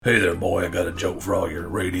Hey there, boy, I got a joke for all your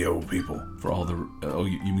radio people. For all the,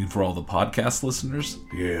 you mean for all the podcast listeners?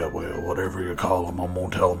 Yeah, well, whatever you call them, I'm gonna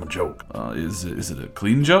tell them a joke. Is it a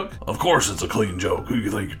clean joke? Of course it's a clean joke. Who you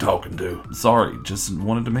think you're talking to? Sorry, just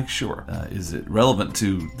wanted to make sure. Is it relevant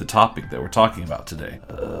to the topic that we're talking about today?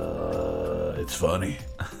 It's funny.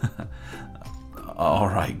 All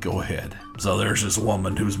right, go ahead. So there's this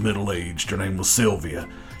woman who's middle-aged. Her name was Sylvia.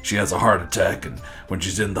 She has a heart attack, and when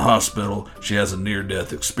she's in the hospital, she has a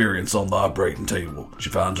near-death experience on the operating table. She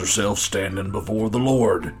finds herself standing before the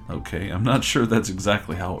Lord. Okay, I'm not sure that's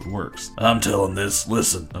exactly how it works. I'm telling this,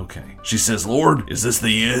 listen. Okay. She says, Lord, is this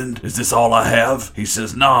the end? Is this all I have? He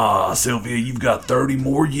says, nah, Sylvia, you've got 30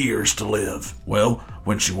 more years to live. Well,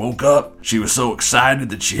 when she woke up, she was so excited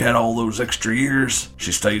that she had all those extra years.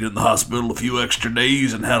 She stayed in the hospital a few extra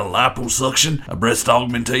days and had a liposuction, a breast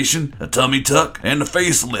augmentation, a tummy tuck, and a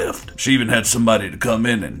facelift. She even had somebody to come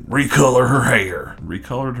in and recolor her hair.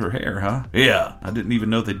 Recolored her hair, huh? Yeah. I didn't even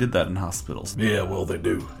know they did that in hospitals. Yeah, well, they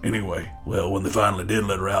do. Anyway, when they finally did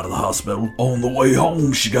let her out of the hospital, on the way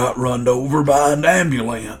home, she got run over by an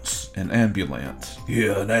ambulance. An ambulance?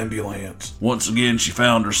 Yeah, an ambulance. Once again, she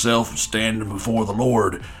found herself standing before the Lord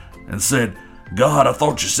and said, God, I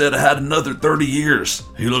thought you said I had another 30 years.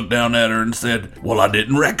 He looked down at her and said, well, I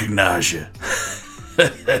didn't recognize you.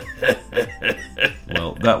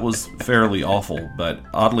 Well, that was fairly awful, but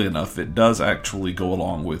oddly enough, it does actually go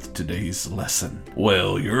along with today's lesson.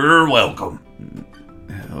 Well, you're welcome.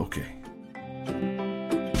 Okay.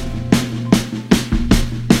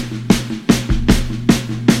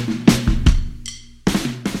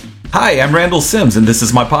 Hi, I'm Randall Sims, and this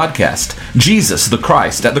is my podcast. Jesus, the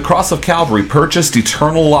Christ, at the cross of Calvary, purchased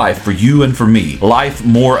eternal life for you and for me. Life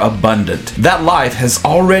more abundant. That life has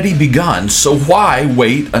already begun, so why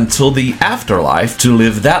wait until the afterlife to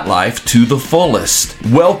live that life to the fullest?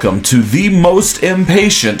 Welcome to the most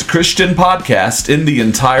impatient Christian podcast in the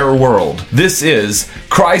entire world. This is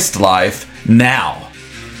Christ Life Now.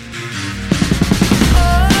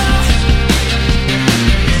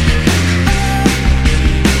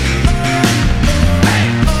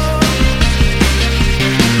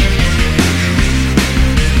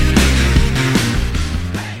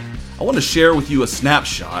 I want to share with you a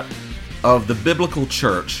snapshot of the biblical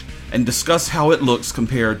church and discuss how it looks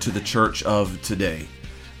compared to the church of today.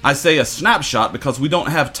 I say a snapshot because we don't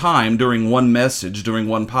have time during one message, during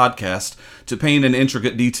one podcast, to paint an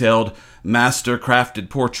intricate, detailed, master-crafted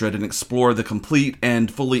portrait and explore the complete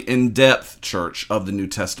and fully in-depth church of the New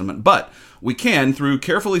Testament. But we can, through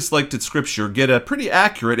carefully selected scripture, get a pretty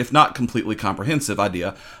accurate, if not completely comprehensive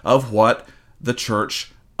idea of what the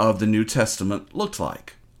church of the New Testament looked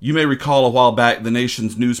like. You may recall a while back the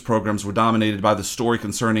nation's news programs were dominated by the story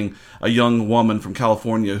concerning a young woman from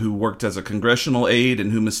California who worked as a congressional aide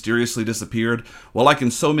and who mysteriously disappeared. Well, like in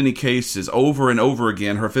so many cases, over and over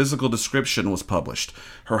again, her physical description was published.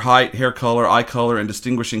 Her height, hair color, eye color, and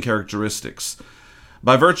distinguishing characteristics.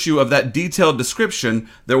 By virtue of that detailed description,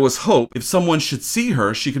 there was hope. If someone should see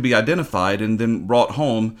her, she could be identified and then brought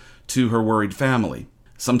home to her worried family.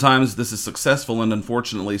 Sometimes this is successful, and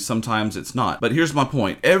unfortunately, sometimes it's not. But here's my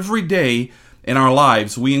point. Every day in our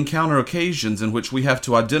lives, we encounter occasions in which we have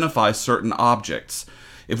to identify certain objects.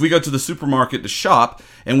 If we go to the supermarket to shop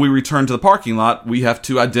and we return to the parking lot, we have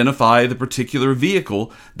to identify the particular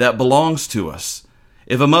vehicle that belongs to us.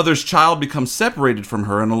 If a mother's child becomes separated from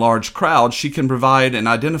her in a large crowd, she can provide an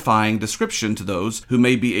identifying description to those who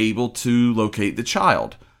may be able to locate the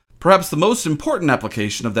child. Perhaps the most important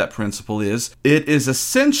application of that principle is, it is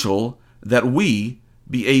essential that we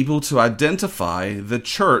be able to identify the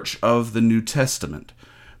church of the New Testament,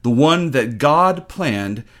 the one that God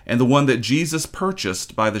planned and the one that Jesus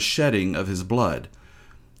purchased by the shedding of his blood.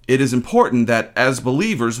 It is important that as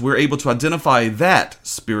believers we're able to identify that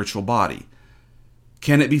spiritual body.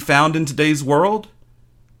 Can it be found in today's world?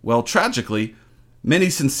 Well, tragically,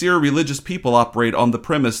 many sincere religious people operate on the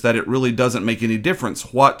premise that it really doesn't make any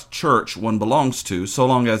difference what church one belongs to, so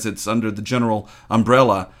long as it's under the general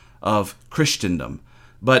umbrella of Christendom.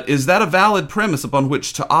 But is that a valid premise upon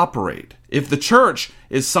which to operate? If the church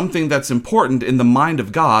is something that's important in the mind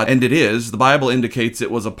of God, and it is, the Bible indicates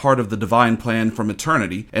it was a part of the divine plan from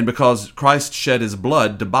eternity, and because Christ shed his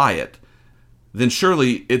blood to buy it, then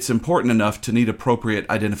surely it's important enough to need appropriate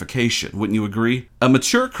identification. Wouldn't you agree? A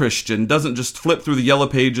mature Christian doesn't just flip through the yellow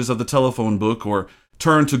pages of the telephone book or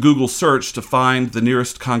turn to Google search to find the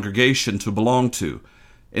nearest congregation to belong to.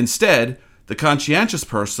 Instead, the conscientious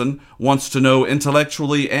person wants to know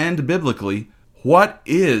intellectually and biblically, what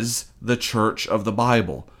is the church of the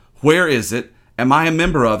Bible? Where is it? Am I a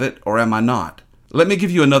member of it or am I not? Let me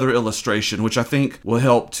give you another illustration, which I think will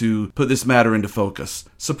help to put this matter into focus.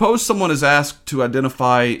 Suppose someone is asked to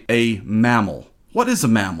identify a mammal. What is a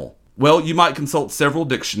mammal? Well, you might consult several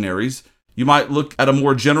dictionaries. You might look at a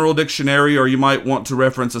more general dictionary, or you might want to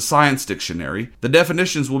reference a science dictionary. The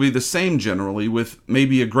definitions will be the same generally, with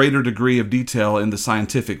maybe a greater degree of detail in the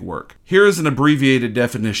scientific work. Here is an abbreviated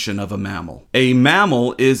definition of a mammal. A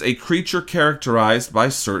mammal is a creature characterized by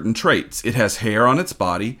certain traits. It has hair on its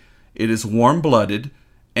body, it is warm-blooded,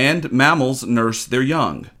 and mammals nurse their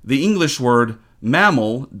young. The English word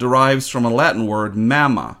mammal derives from a Latin word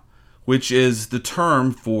mamma, which is the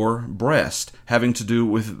term for breast, having to do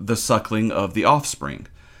with the suckling of the offspring.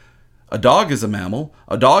 A dog is a mammal.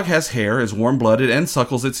 A dog has hair, is warm-blooded, and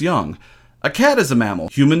suckles its young. A cat is a mammal.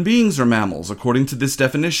 Human beings are mammals, according to this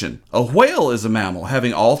definition. A whale is a mammal,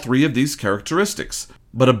 having all three of these characteristics.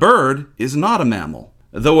 But a bird is not a mammal.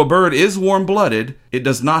 Though a bird is warm-blooded, it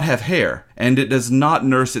does not have hair, and it does not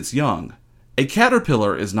nurse its young. A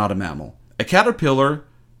caterpillar is not a mammal. A caterpillar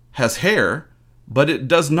has hair, but it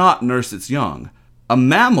does not nurse its young. A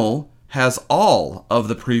mammal has all of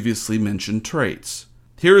the previously mentioned traits.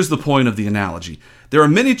 Here is the point of the analogy. There are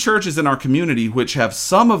many churches in our community which have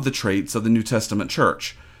some of the traits of the New Testament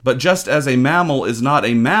church. But just as a mammal is not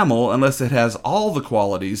a mammal unless it has all the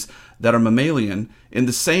qualities that are mammalian, in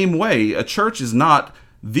the same way, a church is not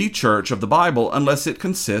the church of the Bible unless it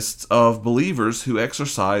consists of believers who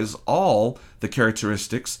exercise all the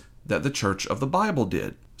characteristics that the church of the Bible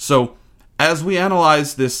did. So, as we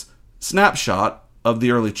analyze this snapshot of the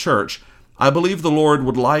early church, I believe the Lord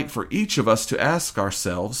would like for each of us to ask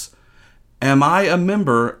ourselves, am I a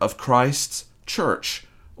member of Christ's church,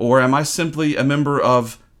 or am I simply a member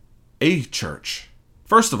of a church?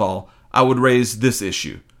 First of all, I would raise this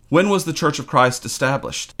issue. When was the Church of Christ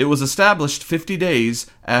established? It was established 50 days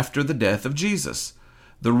after the death of Jesus.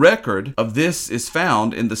 The record of this is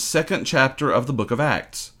found in the 2nd chapter of the book of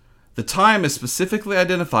Acts. The time is specifically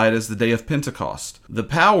identified as the day of Pentecost. The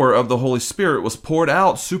power of the Holy Spirit was poured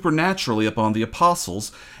out supernaturally upon the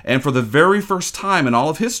apostles, and for the very first time in all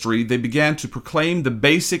of history, they began to proclaim the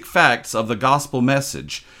basic facts of the gospel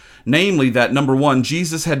message. Namely that, number 1,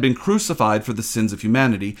 Jesus had been crucified for the sins of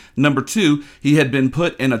humanity. Number 2, he had been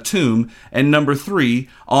put in a tomb. And number 3,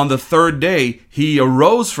 on the 3rd day, he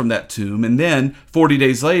arose from that tomb. And then, 40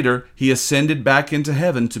 days later, he ascended back into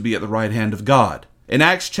heaven to be at the right hand of God. In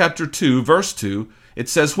Acts chapter 2, verse 2, it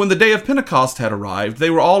says, "When the day of Pentecost had arrived,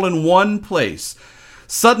 they were all in one place.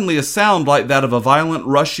 Suddenly a sound like that of a violent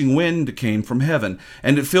rushing wind came from heaven,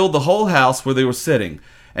 and it filled the whole house where they were sitting.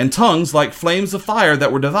 And tongues like flames of fire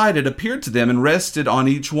that were divided appeared to them and rested on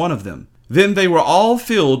each one of them. Then they were all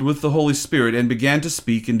filled with the Holy Spirit and began to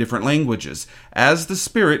speak in different languages, as the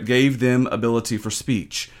Spirit gave them ability for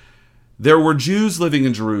speech. There were Jews living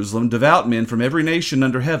in Jerusalem, devout men from every nation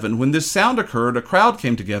under heaven. When this sound occurred, a crowd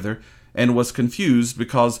came together and was confused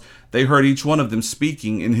because they heard each one of them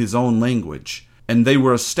speaking in his own language. And they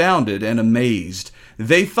were astounded and amazed.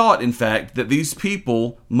 They thought, in fact, that these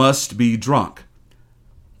people must be drunk.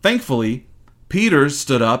 Thankfully, Peter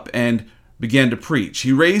stood up and began to preach.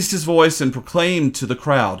 He raised his voice and proclaimed to the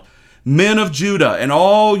crowd, "Men of Judah and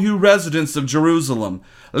all you residents of Jerusalem,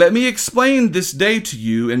 let me explain this day to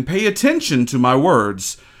you and pay attention to my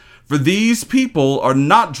words. For these people are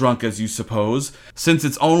not drunk as you suppose, since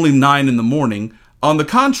it's only 9 a.m. On the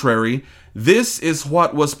contrary, this is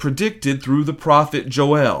what was predicted through the prophet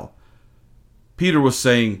Joel." Peter was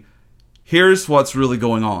saying, here's what's really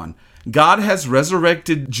going on. God has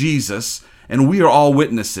resurrected Jesus, and we are all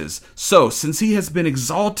witnesses. So, since he has been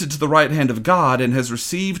exalted to the right hand of God and has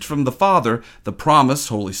received from the Father the promised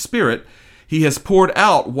Holy Spirit, he has poured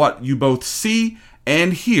out what you both see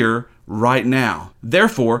and hear right now.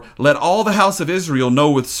 Therefore, let all the house of Israel know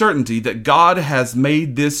with certainty that God has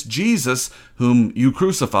made this Jesus, whom you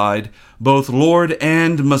crucified, both Lord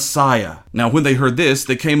and Messiah. Now, when they heard this,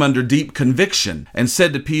 they came under deep conviction and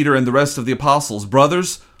said to Peter and the rest of the apostles,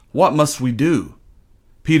 "Brothers, what must we do?"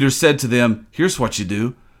 Peter said to them, here's what you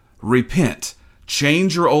do. Repent,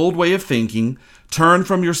 change your old way of thinking, turn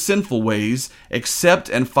from your sinful ways, accept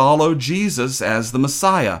and follow Jesus as the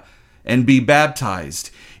Messiah, and be baptized,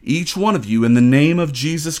 each one of you in the name of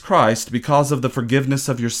Jesus Christ, because of the forgiveness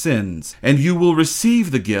of your sins, and you will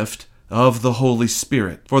receive the gift of the Holy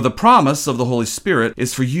Spirit. For the promise of the Holy Spirit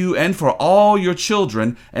is for you and for all your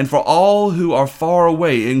children and for all who are far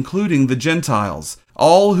away, including the Gentiles,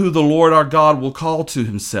 all who the Lord our God will call to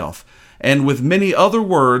himself. And with many other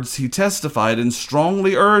words he testified and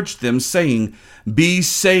strongly urged them, saying, "Be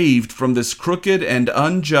saved from this crooked and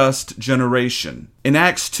unjust generation." In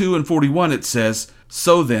Acts 2:41 it says,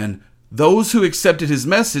 "So then, Those who accepted his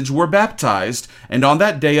message were baptized, and on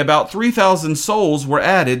that day about 3,000 souls were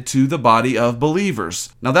added to the body of believers.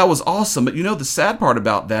 Now that was awesome, but the sad part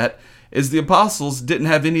about that is the apostles didn't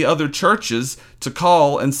have any other churches to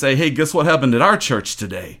call and say, hey, guess what happened at our church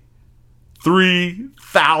today?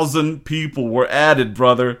 3,000 people were added,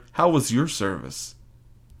 brother. How was your service?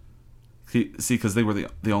 See, because they were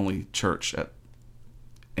the only church at...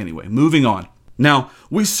 Anyway, moving on. Now,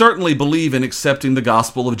 we certainly believe in accepting the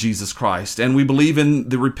gospel of Jesus Christ, and we believe in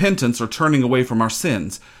the repentance or turning away from our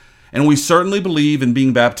sins. And we certainly believe in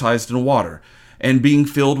being baptized in water and being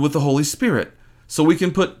filled with the Holy Spirit. So we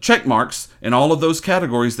can put check marks in all of those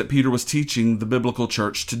categories that Peter was teaching the biblical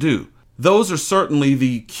church to do. Those are certainly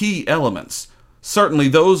the key elements. Certainly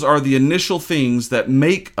those are the initial things that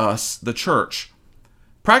make us the church.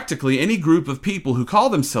 Practically any group of people who call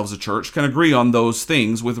themselves a church can agree on those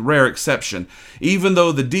things with rare exception, even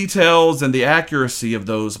though the details and the accuracy of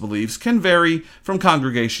those beliefs can vary from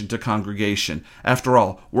congregation to congregation. After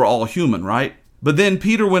all, we're all human, right? But then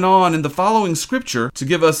Peter went on in the following scripture to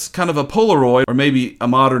give us kind of a Polaroid, or maybe a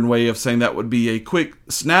modern way of saying that would be a quick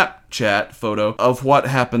Snapchat photo of what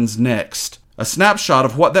happens next. A snapshot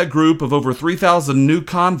of what that group of over 3,000 new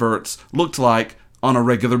converts looked like on a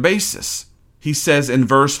regular basis. He says in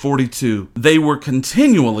verse 42, they were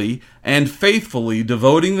continually and faithfully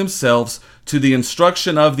devoting themselves to the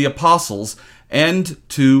instruction of the apostles and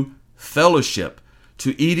to fellowship,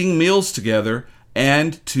 to eating meals together,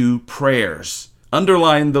 and to prayers.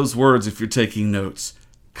 Underline those words if you're taking notes.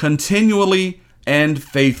 Continually and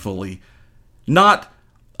faithfully. Not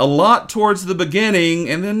a lot towards the beginning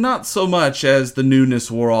and then not so much as the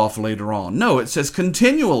newness wore off later on. No, it says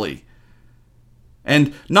continually.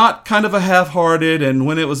 And not kind of a half-hearted and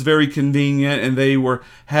when it was very convenient and they were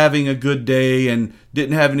having a good day and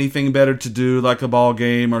didn't have anything better to do like a ball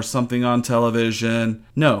game or something on television.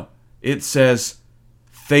 No, it says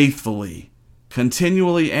faithfully,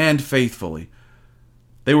 continually and faithfully.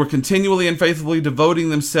 They were continually and faithfully devoting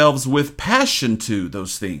themselves with passion to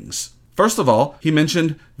those things. First of all, he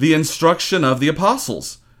mentioned the instruction of the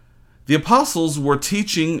apostles. The apostles were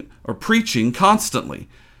teaching or preaching constantly.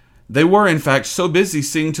 They were, in fact, so busy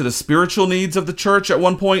seeing to the spiritual needs of the church at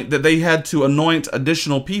one point that they had to anoint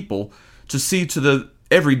additional people to see to the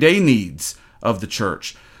everyday needs of the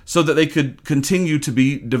church so that they could continue to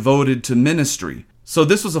be devoted to ministry. So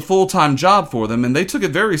this was a full-time job for them, and they took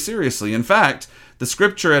it very seriously. In fact, the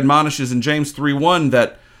scripture admonishes in James 3:1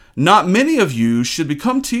 that not many of you should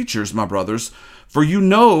become teachers, my brothers, for you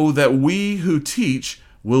know that we who teach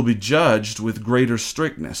will be judged with greater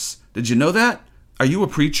strictness. Did you know that? Are you a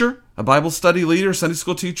preacher, a Bible study leader, Sunday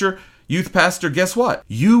school teacher, youth pastor? Guess what?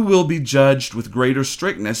 You will be judged with greater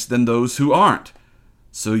strictness than those who aren't.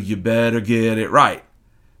 So you better get it right.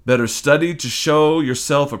 Better study to show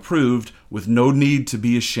yourself approved with no need to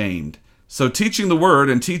be ashamed. So teaching the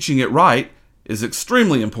word and teaching it right is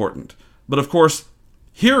extremely important. But of course,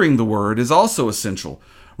 hearing the word is also essential.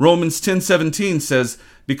 Romans 10:17 says,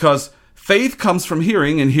 because faith comes from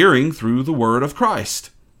hearing and hearing through the word of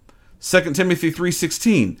Christ. 2 Timothy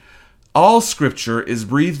 3:16, all scripture is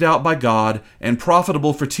breathed out by God and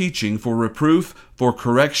profitable for teaching, for reproof, for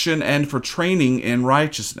correction, and for training in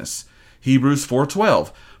righteousness. Hebrews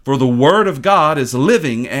 4:12, for the word of God is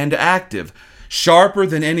living and active, sharper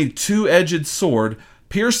than any two-edged sword,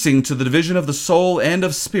 piercing to the division of the soul and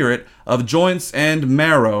of spirit, of joints and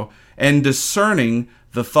marrow, and discerning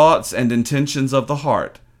the thoughts and intentions of the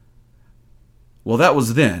heart. Well, that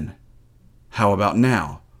was then. How about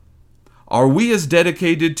now? Are we as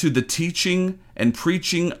dedicated to the teaching and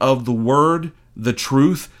preaching of the word, the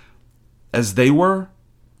truth, as they were?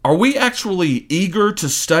 Are we actually eager to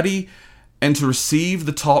study and to receive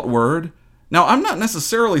the taught word? Now, I'm not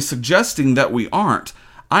necessarily suggesting that we aren't.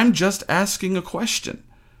 I'm just asking a question.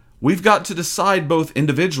 We've got to decide both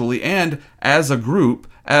individually and as a group,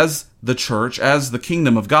 as the church, as the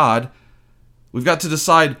kingdom of God. We've got to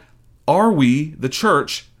decide, are we the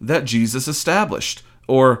church that Jesus established?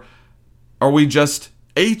 Or are we just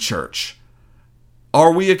a church?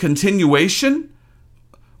 Are we a continuation?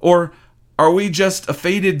 Or are we just a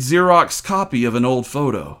faded Xerox copy of an old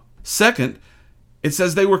photo? Second, it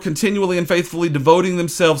says they were continually and faithfully devoting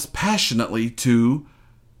themselves passionately to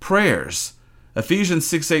prayers. Ephesians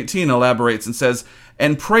 6:18 elaborates and says,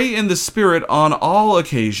 and pray in the Spirit on all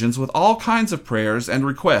occasions with all kinds of prayers and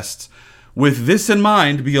requests. With this in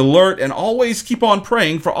mind, be alert and always keep on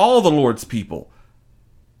praying for all the Lord's people.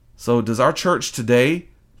 So does our church today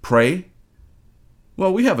pray?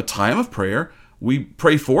 Well, we have a time of prayer. We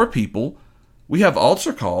pray for people. We have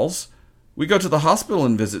altar calls. We go to the hospital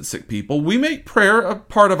and visit sick people. We make prayer a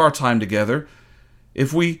part of our time together.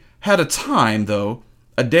 If we had a time, though,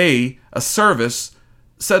 a day, a service,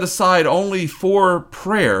 set aside only for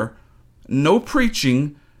prayer, no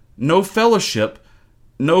preaching, no fellowship,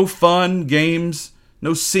 no fun, games,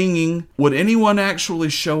 no singing, would anyone actually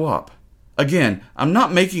show up? Again, I'm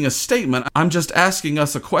not making a statement, I'm just asking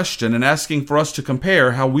us a question and asking for us to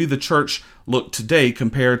compare how we, the church, look today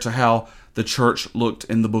compared to how the church looked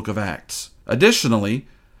in the book of Acts. Additionally,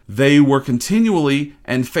 they were continually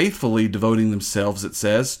and faithfully devoting themselves, it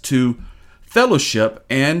says, to fellowship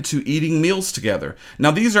and to eating meals together.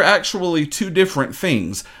 Now, these are actually two different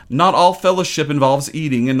things. Not all fellowship involves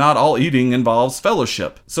eating, and not all eating involves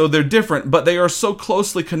fellowship. So they're different, but they are so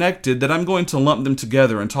closely connected that I'm going to lump them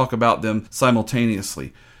together and talk about them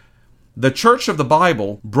simultaneously. The church of the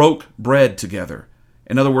Bible broke bread together.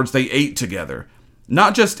 In other words, they ate together.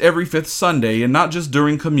 Not just every fifth Sunday, and not just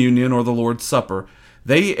during communion or the Lord's Supper.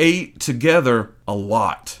 They ate together a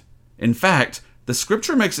lot. In fact, the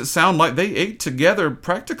scripture makes it sound like they ate together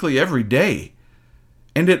practically every day.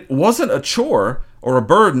 And it wasn't a chore or a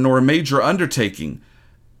burden or a major undertaking.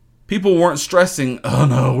 People weren't stressing, "Oh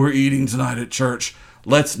no, we're eating tonight at church.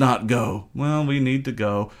 Let's not go." Well, we need to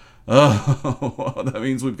go. Oh, that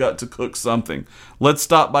means we've got to cook something. Let's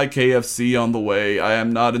stop by KFC on the way. I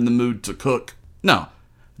am not in the mood to cook. No,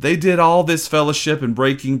 they did all this fellowship and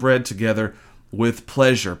breaking bread together with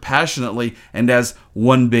pleasure, passionately, and as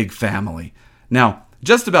one big family. Now,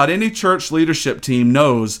 just about any church leadership team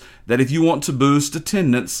knows that if you want to boost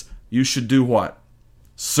attendance, you should do what?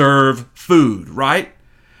 Serve food, right?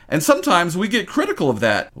 And sometimes we get critical of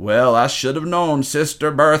that. "Well, I should have known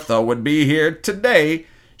Sister Bertha would be here today.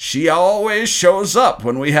 She always shows up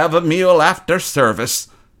when we have a meal after service."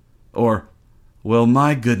 Or, "Well,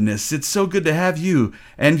 my goodness, it's so good to have you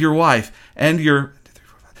and your wife and your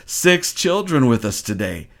 6 children with us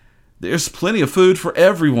today. There's plenty of food for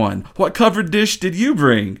everyone. What covered dish did you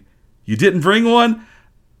bring? You didn't bring one?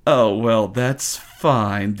 Oh, well, that's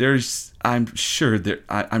fine. I'm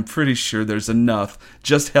pretty sure there's enough.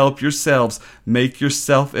 Just help yourselves. Make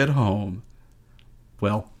yourself at home."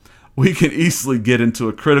 Well, we can easily get into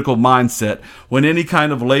a critical mindset when any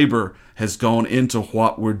kind of labor has gone into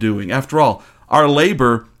what we're doing. After all, our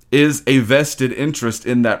labor is a vested interest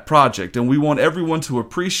in that project, and we want everyone to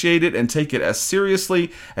appreciate it and take it as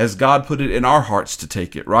seriously as God put it in our hearts to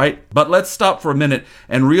take it, right? But let's stop for a minute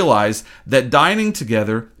and realize that dining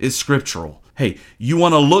together is scriptural. Hey, you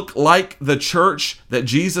want to look like the church that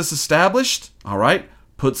Jesus established? All right,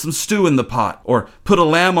 put some stew in the pot, or put a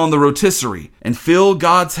lamb on the rotisserie, and fill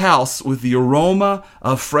God's house with the aroma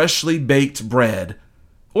of freshly baked bread.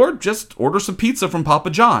 Or just order some pizza from Papa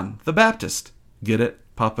John the Baptist. Get it?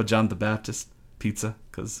 Papa John the Baptist pizza,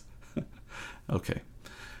 because okay.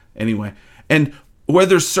 Anyway, and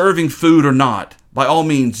whether serving food or not, by all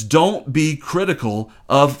means, don't be critical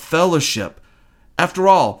of fellowship. After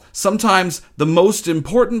all, sometimes the most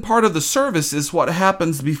important part of the service is what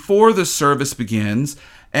happens before the service begins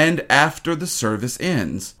and after the service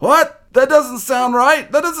ends. What? That doesn't sound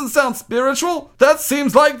right. That doesn't sound spiritual. That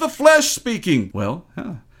seems like the flesh speaking. Well,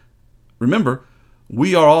 remember,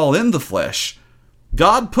 we are all in the flesh.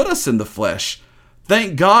 God put us in the flesh.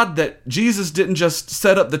 Thank God that Jesus didn't just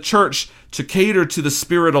set up the church to cater to the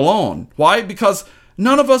Spirit alone. Why? Because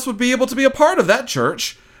none of us would be able to be a part of that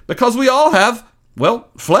church, because we all have, well,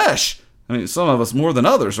 flesh. I mean, some of us more than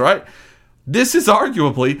others, right? This is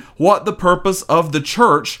arguably what the purpose of the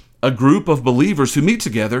church, a group of believers who meet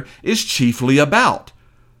together, is chiefly about.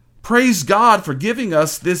 Praise God for giving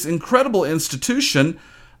us this incredible institution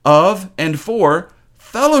of and for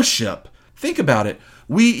fellowship. Think about it.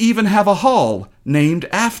 We even have a hall named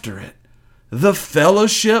after it. The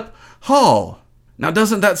Fellowship Hall. Now,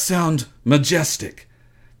 doesn't that sound majestic?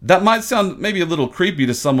 That might sound maybe a little creepy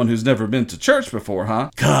to someone who's never been to church before, huh?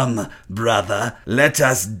 "Come, brother, let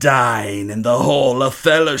us dine in the hall of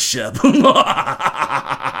fellowship."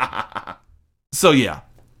 So yeah,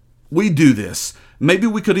 we do this. Maybe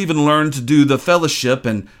we could even learn to do the fellowship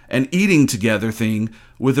and eating together thing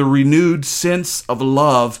with a renewed sense of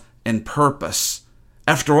love and purpose.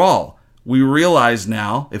 After all, we realize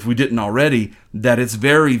now, if we didn't already, that it's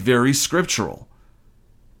very, very scriptural.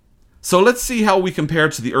 So let's see how we compare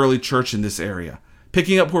to the early church in this area.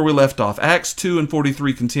 Picking up where we left off, Acts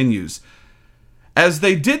 2:43 continues. "As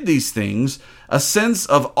they did these things, a sense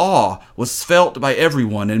of awe was felt by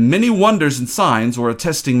everyone, and many wonders and signs, or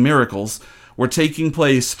attesting miracles, were taking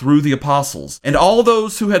place through the apostles. And all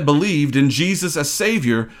those who had believed in Jesus as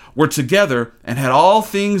Savior were together and had all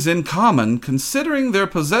things in common, considering their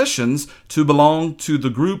possessions to belong to the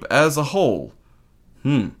group as a whole."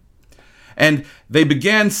 And And they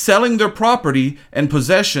began selling their property and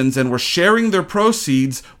possessions and were sharing their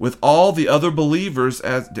proceeds with all the other believers.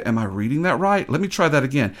 Am I reading that right? Let me try that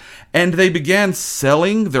again. And they began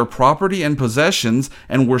selling their property and possessions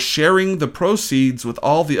and were sharing the proceeds with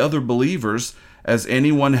all the other believers as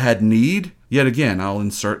anyone had need. Yet again, I'll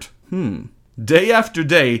insert, Day after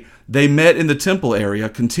day, they met in the temple area,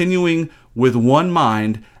 continuing with one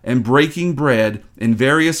mind and breaking bread in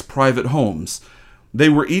various private homes. They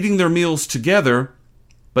were eating their meals together,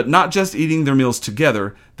 but not just eating their meals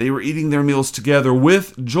together. They were eating their meals together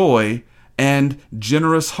with joy and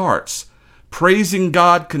generous hearts, praising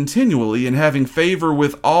God continually and having favor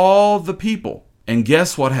with all the people. And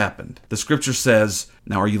guess what happened? The scripture says,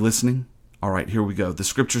 now are you listening? All right, here we go. The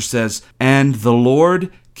scripture says, and the Lord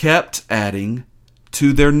kept adding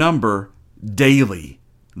to their number daily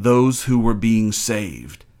those who were being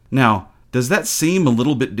saved. Now, does that seem a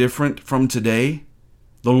little bit different from today?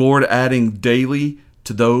 The Lord adding daily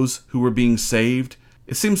to those who were being saved?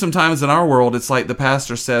 It seems sometimes in our world, it's like the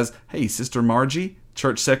pastor says, hey, Sister Margie,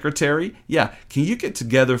 church secretary, can you get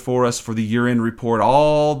together for us for the year-end report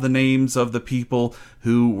all the names of the people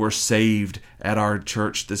who were saved at our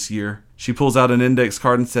church this year? She pulls out an index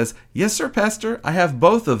card and says, yes, sir, Pastor, I have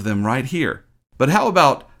both of them right here. But how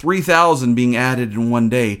about 3,000 being added in one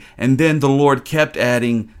day, and then the Lord kept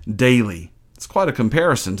adding daily? It's quite a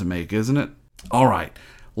comparison to make, isn't it? All right,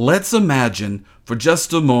 let's imagine for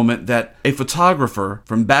just a moment that a photographer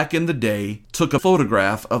from back in the day took a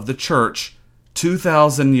photograph of the church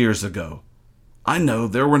 2,000 years ago. I know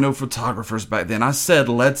there were no photographers back then. I said,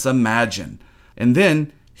 let's imagine. And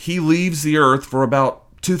then he leaves the earth for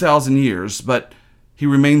about 2,000 years, but he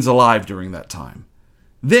remains alive during that time.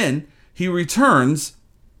 Then he returns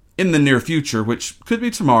in the near future, which could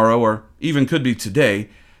be tomorrow or even could be today,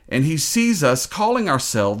 and he sees us calling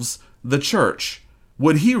ourselves the church.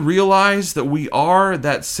 Would he realize that we are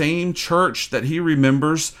that same church that he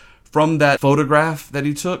remembers from that photograph that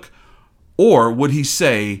he took? Or would he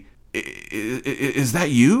say, is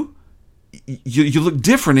that you? You look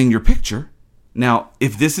different in your picture. Now,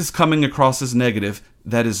 if this is coming across as negative,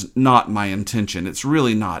 that is not my intention. It's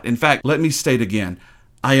really not. In fact, let me state again,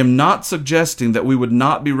 I am not suggesting that we would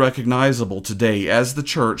not be recognizable today as the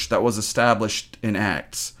church that was established in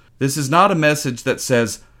Acts. This is not a message that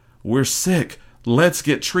says, we're sick, let's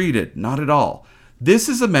get treated. Not at all. This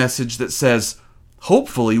is a message that says,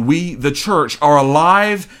 hopefully we, the church, are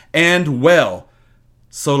alive and well.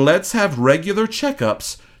 So let's have regular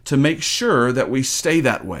checkups to make sure that we stay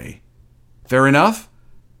that way. Fair enough?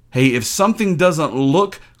 Hey, if something doesn't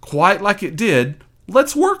look quite like it did,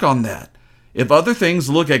 let's work on that. If other things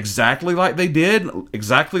look exactly like they did,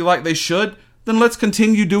 exactly like they should, then let's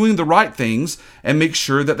continue doing the right things and make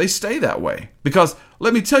sure that they stay that way. Because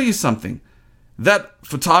let me tell you something. That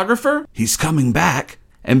photographer, he's coming back.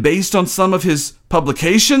 And based on some of his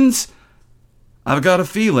publications, I've got a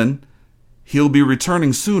feeling he'll be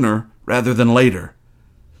returning sooner rather than later.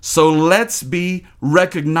 So let's be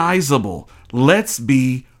recognizable. Let's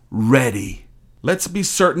be ready. Let's be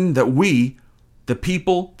certain that we, the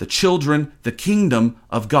people, the children, the kingdom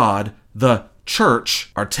of God, the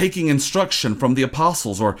church, are taking instruction from the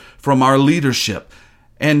apostles or from our leadership.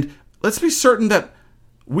 And let's be certain that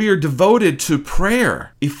we are devoted to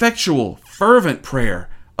prayer, effectual, fervent prayer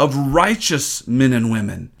of righteous men and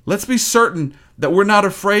women. Let's be certain that we're not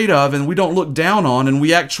afraid of and we don't look down on, and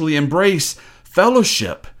we actually embrace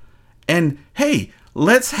fellowship. And hey,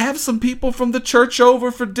 let's have some people from the church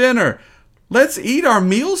over for dinner. Let's eat our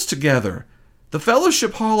meals together. The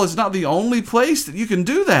fellowship hall is not the only place that you can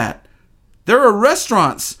do that. There are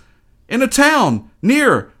restaurants in a town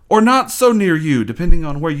near or not so near you, depending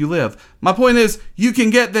on where you live. My point is, you can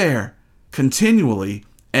get there continually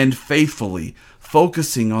and faithfully,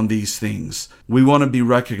 focusing on these things. We want to be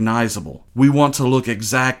recognizable. We want to look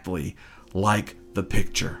exactly like the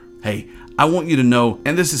picture. Hey, I want you to know,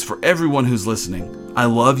 and this is for everyone who's listening, I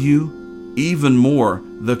love you. Even more,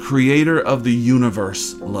 the creator of the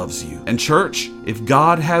universe loves you. And church, if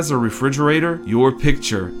God has a refrigerator, your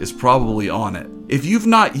picture is probably on it. If you've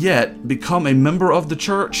not yet become a member of the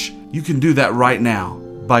church, you can do that right now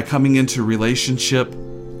by coming into relationship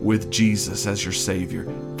with Jesus as your Savior.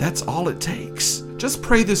 That's all it takes. Just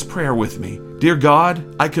pray this prayer with me. Dear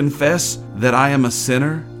God, I confess that I am a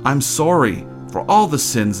sinner. I'm sorry for all the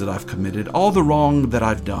sins that I've committed, all the wrong that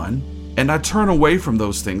I've done. And I turn away from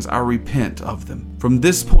those things. I repent of them. From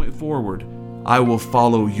this point forward, I will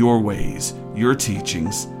follow your ways, your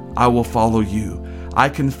teachings. I will follow you. I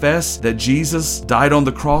confess that Jesus died on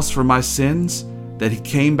the cross for my sins, that he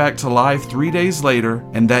came back to life 3 days later,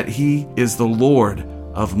 and that he is the Lord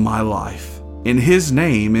of my life. In His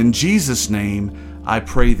name, in Jesus' name, I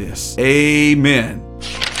pray this. Amen.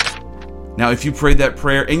 Now, if you prayed that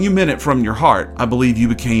prayer and you meant it from your heart, I believe you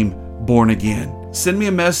became born again. Send me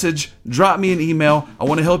a message, drop me an email. I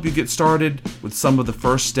want to help you get started with some of the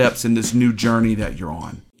first steps in this new journey that you're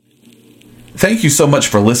on. Thank you so much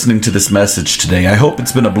for listening to this message today. I hope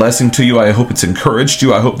it's been a blessing to you. I hope it's encouraged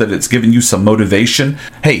you. I hope that it's given you some motivation.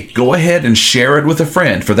 Hey, go ahead and share it with a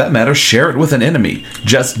friend. For that matter, share it with an enemy.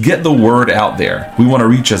 Just get the word out there. We want to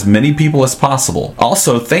reach as many people as possible.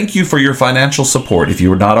 Also, thank you for your financial support. If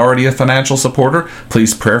you are not already a financial supporter,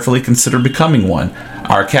 please prayerfully consider becoming one.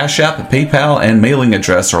 Our Cash App, PayPal, and mailing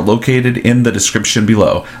address are located in the description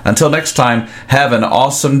below. Until next time, have an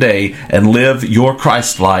awesome day and live your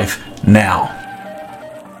Christ life now.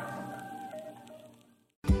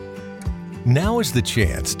 Now is the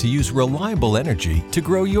chance to use reliable energy to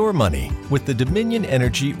grow your money with the Dominion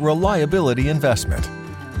Energy Reliability Investment.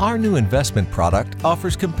 Our new investment product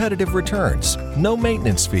offers competitive returns, no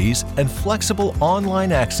maintenance fees, and flexible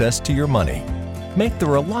online access to your money. Make the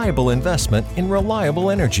reliable investment in reliable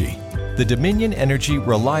energy. The Dominion Energy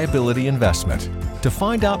Reliability Investment. To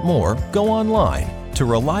find out more, go online to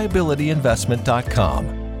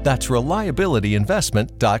reliabilityinvestment.com. That's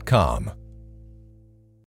reliabilityinvestment.com.